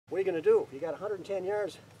are you going to do? You got 110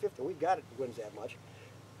 yards, 50, we've got it, wins that much.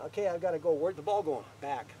 Okay, I've got to go, where's the ball going?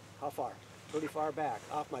 Back. How far? Pretty far back,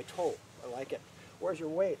 off my toe. I like it. Where's your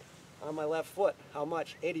weight? On my left foot. How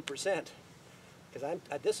much? 80%. Because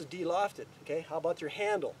this is de-lofted, okay? How about your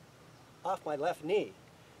handle? Off my left knee.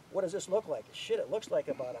 What does this look like? Shit, it looks like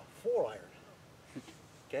about a 4-iron.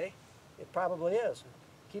 Okay? It probably is.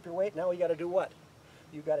 Keep your weight. Now you got to do what?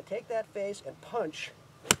 You've got to take that face and punch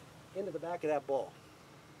into the back of that ball.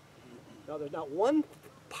 Now there's not one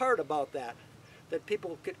part about that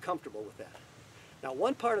people get comfortable with that. Now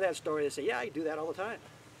one part of that story, they say, yeah, I do that all the time.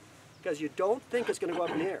 Because you don't think it's going to go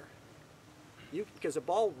up in the air. Because the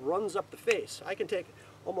ball runs up the face. I can take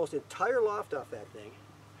almost entire loft off that thing,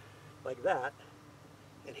 like that,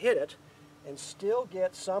 and hit it, and still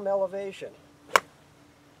get some elevation.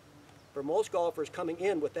 For most golfers coming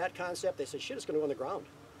in with that concept, they say, shit, it's going to go on the ground.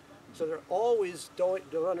 So they're always don't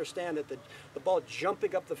understand that the ball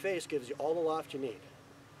jumping up the face gives you all the loft you need.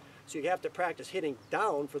 So you have to practice hitting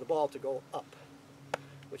down for the ball to go up,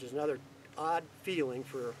 which is another odd feeling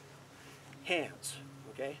for hands,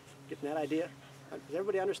 okay? Getting that idea? Does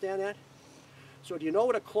everybody understand that? So do you know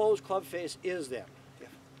what a closed club face is then?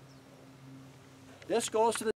 This goes to the